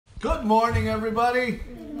Good morning, everybody.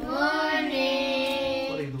 Good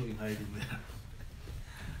morning. What are you doing hiding there?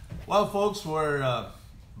 Well, folks, we're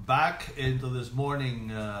back into this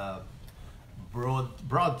morning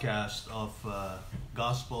broadcast of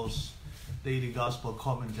Gospels, daily Gospel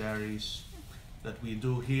commentaries that we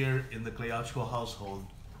do here in the Cleachco household.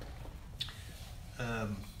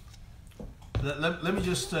 Let me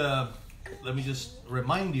just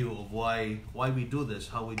remind you of why we do this,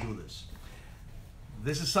 how we do this.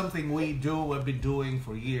 This is something we've been doing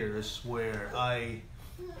for years, where I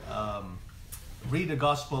read the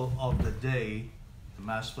Gospel of the day, the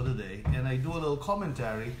Mass for the day, and I do a little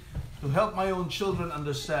commentary to help my own children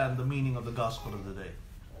understand the meaning of the Gospel of the day.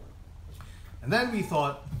 And then we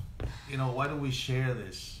thought, why don't we share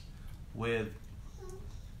this with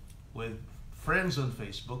friends on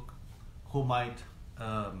Facebook who might,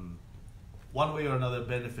 one way or another,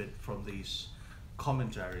 benefit from these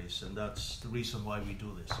commentaries, and that's the reason why we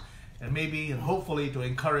do this. And maybe and hopefully to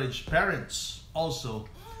encourage parents also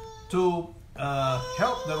to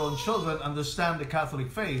help their own children understand the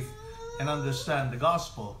Catholic faith and understand the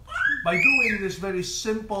gospel by doing this very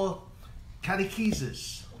simple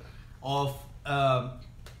catechesis of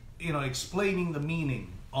explaining the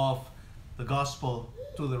meaning of the gospel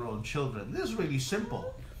to their own children. This is really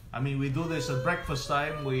simple. I mean, we do this at breakfast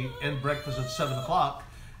time. We end breakfast at 7 o'clock.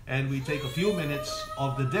 And we take a few minutes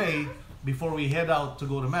of the day before we head out to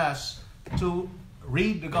go to Mass to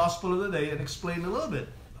read the Gospel of the day and explain a little bit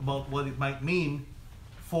about what it might mean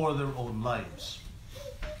for their own lives.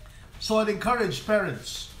 So I'd encourage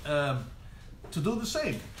parents to do the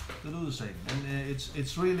same. And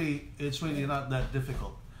it's really not that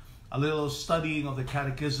difficult. A little studying of the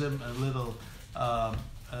Catechism, a little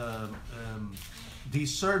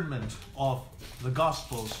discernment of the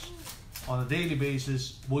Gospels on a daily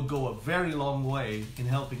basis would go a very long way in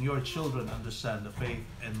helping your children understand the faith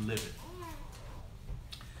and live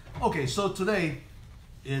it. Okay, so today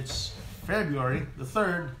it's February the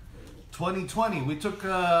 3rd, 2020. We took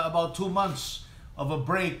about 2 months of a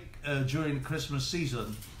break during the Christmas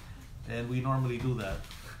season, and we normally do that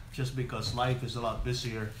just because life is a lot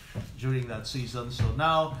busier during that season. So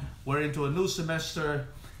now we're into a new semester.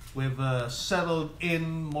 We've settled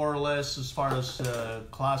in more or less as far as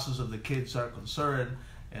classes of the kids are concerned,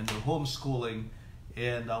 and the homeschooling,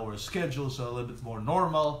 and our schedules are a little bit more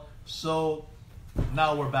normal. So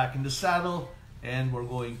now we're back in the saddle, and we're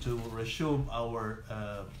going to resume our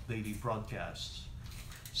daily broadcasts.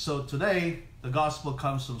 So today, the gospel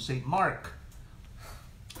comes from St. Mark.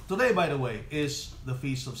 Today, by the way, is the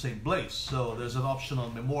feast of St. Blaise. So there's an optional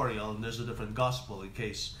memorial, and there's a different gospel in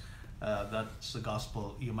case that's the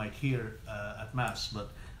gospel you might hear at Mass. But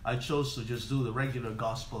I chose to just do the regular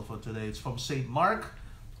gospel for today. It's from St. Mark,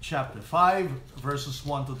 chapter 5, verses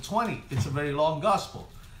 1 to 20. It's a very long gospel,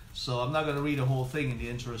 so I'm not going to read the whole thing in the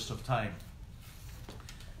interest of time.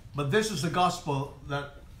 But this is the gospel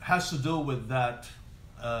that has to do with that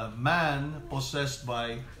man possessed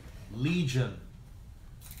by legion.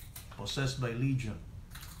 Possessed by legion.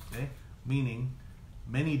 Okay? Meaning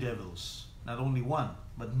many devils. Not only one,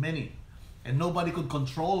 but many. And nobody could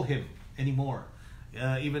control him anymore.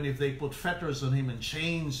 Even if they put fetters on him and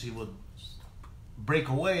chains, he would break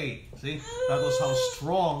away. See? That was how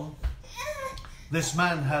strong this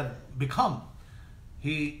man had become.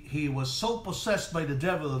 He was so possessed by the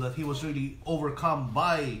devil that he was really overcome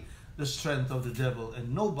by the strength of the devil.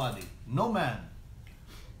 And nobody, no man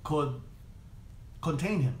could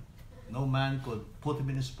contain him. No man could put him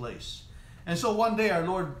in his place. And so one day our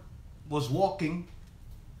Lord was walking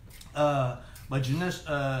by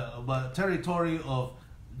territory of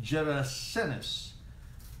Gerasenes,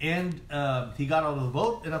 and he got out of the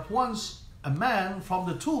boat, and at once a man from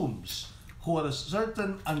the tombs who had a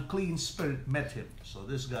certain unclean spirit met him. So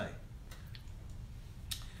this guy,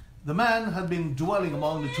 the man had been dwelling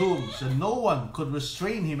among the tombs, and no one could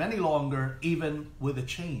restrain him any longer, even with a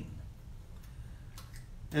chain.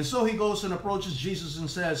 And so he goes and approaches Jesus and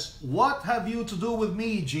says, "What have you to do with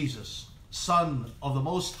me, Jesus, Son of the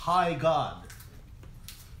Most High God?"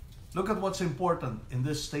 Look at what's important in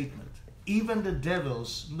this statement. Even the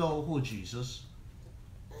devils know who Jesus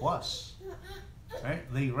was. Right?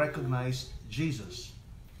 They recognized Jesus.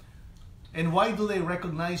 And why do they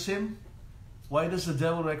recognize him? Why does the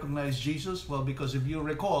devil recognize Jesus? Well, because if you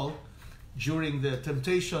recall, during the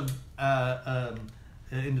temptation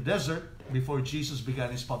in the desert, before Jesus began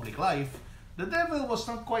his public life, the devil was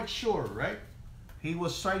not quite sure, right? He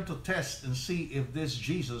was trying to test and see if this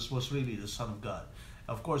Jesus was really the Son of God.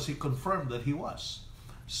 Of course, he confirmed that he was.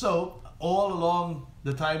 So, all along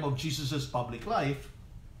the time of Jesus' public life,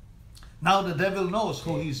 now the devil knows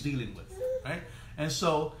who he's dealing with, right? And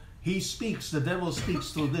so, the devil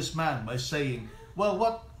speaks to this man by saying, well,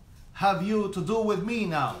 what have you to do with me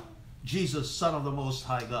now, Jesus, Son of the Most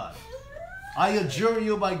High God? I adjure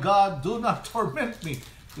you by God, do not torment me.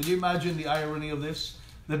 Could you imagine the irony of this?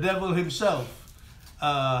 The devil himself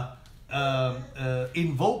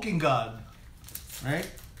invoking God, right?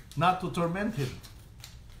 Not to torment him.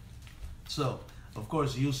 So, of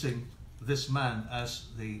course, using this man as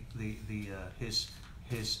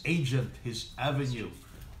his agent, his avenue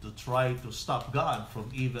to try to stop God from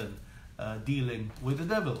even dealing with the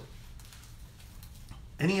devil.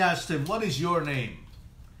 And he asked him, what is your name?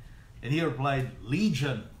 And he replied,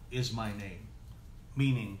 Legion is my name,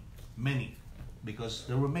 meaning many, because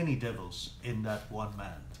there were many devils in that one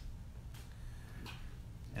man.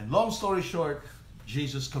 And long story short,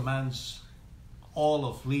 Jesus commands all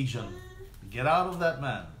of Legion to get out of that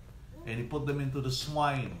man, and he put them into the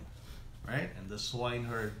swine, right? And the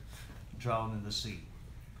swineherd drowned in the sea.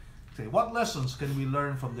 Okay, what lessons can we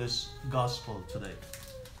learn from this gospel today?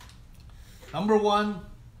 Number one,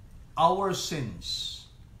 our sins,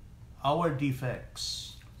 our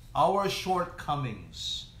defects, our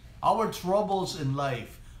shortcomings, our troubles in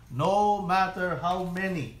life, no matter how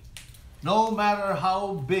many, no matter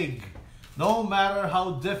how big, no matter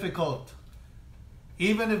how difficult,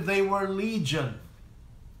 even if they were legion,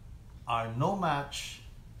 are no match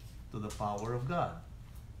to the power of God.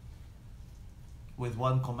 With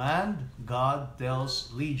one command, God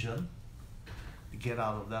tells Legion to get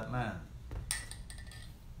out of that man.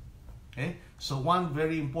 Okay? So one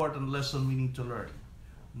very important lesson we need to learn.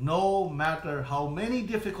 No matter how many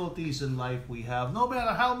difficulties in life we have, no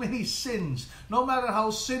matter how many sins, no matter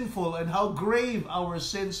how sinful and how grave our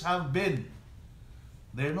sins have been,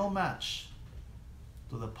 they're no match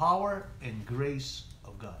to the power and grace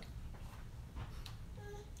of God.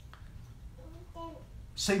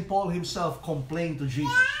 St. Paul himself complained to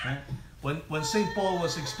Jesus. Right? When St. Paul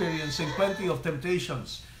was experiencing plenty of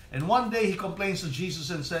temptations, and one day he complains to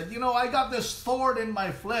Jesus and said, you know, I got this thorn in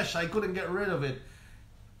my flesh, I couldn't get rid of it.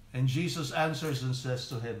 And Jesus answers and says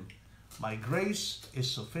to him, my grace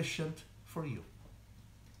is sufficient for you.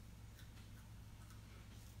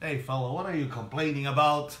 Hey fellow, what are you complaining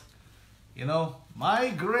about? You know, my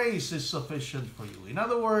grace is sufficient for you. In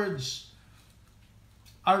other words,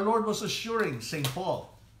 our Lord was assuring St. Paul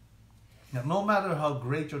that no matter how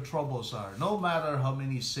great your troubles are, no matter how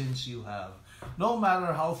many sins you have, no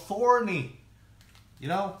matter how thorny, you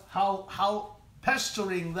know, how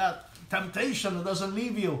pestering that temptation that doesn't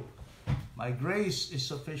leave you, my grace is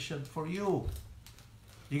sufficient for you.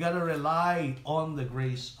 You got to rely on the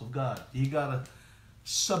grace of God. You got to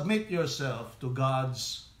submit yourself to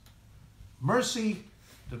God's mercy,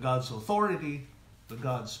 to God's authority, to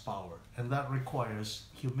God's power. And that requires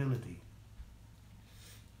humility.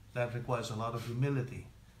 That requires a lot of humility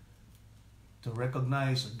to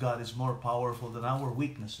recognize that God is more powerful than our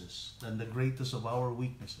weaknesses, than the greatest of our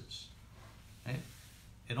weaknesses. Okay?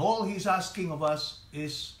 And all He's asking of us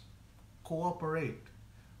is cooperate.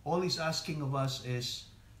 All He's asking of us is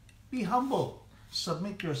be humble.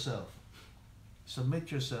 Submit yourself.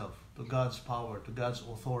 Submit yourself to God's power, to God's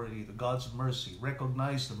authority, to God's mercy.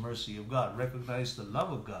 Recognize the mercy of God. Recognize the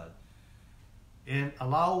love of God. And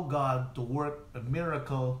allow God to work a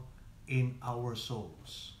miracle in our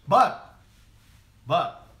souls. But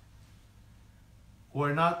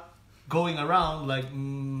we're not going around like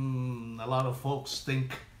a lot of folks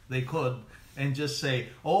think they could and just say,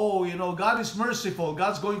 oh, you know, God is merciful.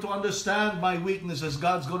 God's going to understand my weaknesses.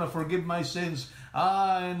 God's going to forgive my sins.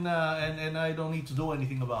 And I don't need to do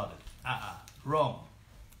anything about it. Wrong.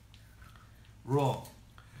 Wrong.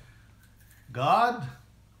 God,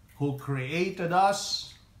 who created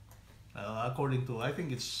us, according to, I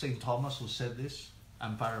think it's St. Thomas who said this,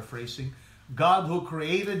 I'm paraphrasing, God who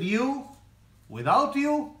created you, without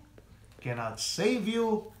you, cannot save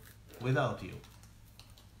you without you.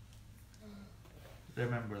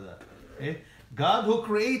 Remember that. Okay? God who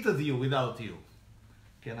created you without you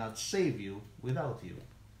cannot save you without you.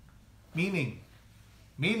 Meaning,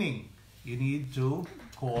 you need to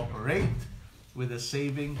cooperate with the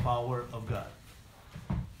saving power of God.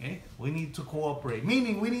 Okay? We need to cooperate.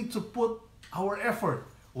 Meaning, we need to put our effort.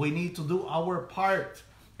 We need to do our part.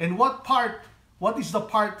 And what part? What is the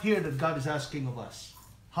part here that God is asking of us?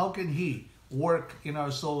 How can He work in our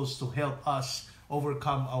souls to help us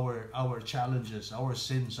overcome our challenges, our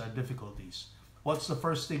sins, our difficulties? What's the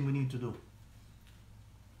first thing we need to do?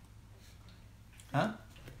 Huh?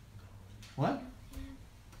 What?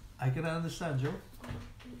 I cannot understand, Joe.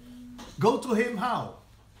 Go to Him how?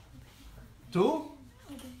 To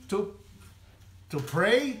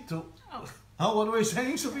pray? What were you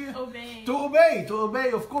saying, Sophia? Obey. To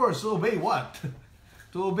obey, of course. To obey what?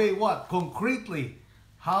 To obey what? Concretely,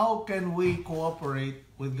 how can we cooperate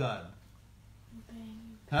with God? Obey.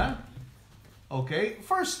 Huh? Okay,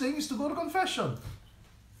 first thing is to go to confession.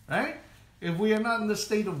 Right? If we are not in the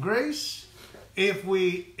state of grace, if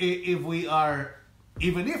we are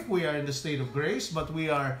in the state of grace, but we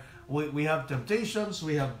have temptations,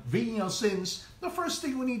 we have venial sins, the first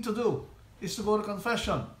thing we need to do is to go to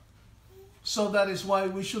confession. So that is why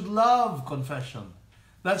we should love confession.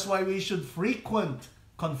 That's why we should frequent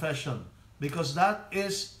confession, because that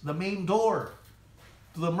is the main door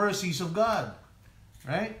to the mercies of God.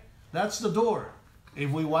 Right? That's the door. If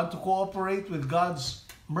we want to cooperate with God's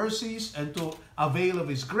mercies and to avail of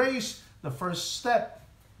His grace, the first step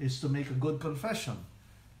is to make a good confession.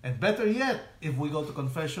 And better yet, if we go to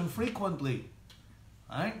confession frequently.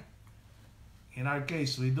 Right? In our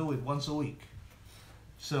case, we do it once a week.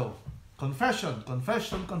 So, confession,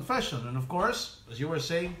 confession, confession. And of course, as you were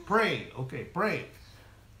saying, pray. Okay, pray.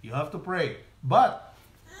 You have to pray. But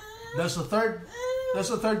there's a third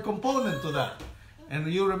component to that. And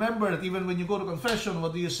you remember that even when you go to confession,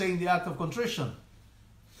 what do you say in the act of contrition?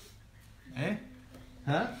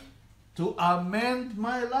 To amend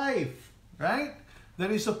my life. Right?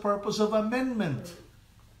 There is a purpose of amendment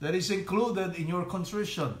that is included in your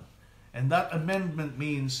contrition. And that amendment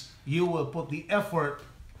means you will put the effort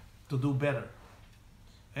to do better.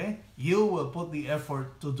 You will put the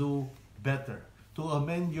effort to do better, to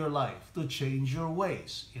amend your life, to change your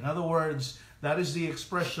ways. In other words, that is the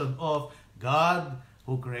expression of God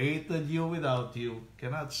who created you without you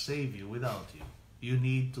cannot save you without you. You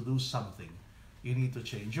need to do something. You need to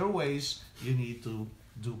change your ways. You need to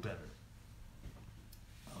do better.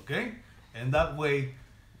 Okay? And that way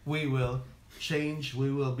we will change.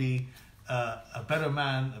 We will be a better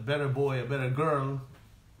man, a better boy, a better girl,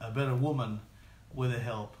 a better woman with the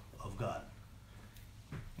help of God.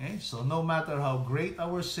 Okay? So no matter how great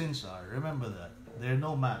our sins are, remember that they're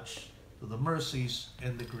no match to the mercies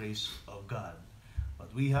and the grace of God.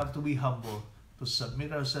 But we have to be humble to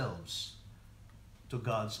submit ourselves to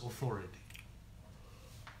God's authority.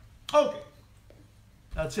 Okay.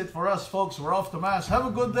 That's it for us, folks. We're off to Mass. Have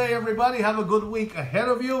a good day, everybody. Have a good week ahead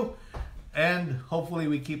of you. And hopefully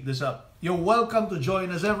we keep this up. You're welcome to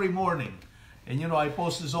join us every morning. And, I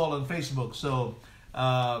post this all on Facebook. So,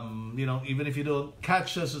 even if you don't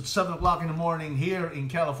catch us at 7 o'clock in the morning here in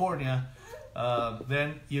California,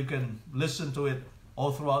 then you can listen to it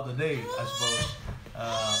all throughout the day, I suppose,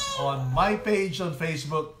 on my page on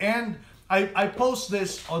Facebook. And I post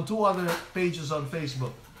this on 2 other pages on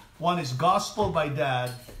Facebook. One is Gospel by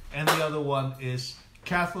Dad, and the other one is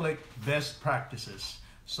Catholic Best Practices.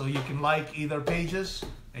 So you can like either pages,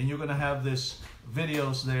 and you're going to have these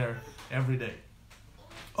videos there every day.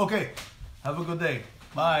 Okay, have a good day.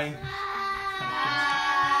 Bye. Bye.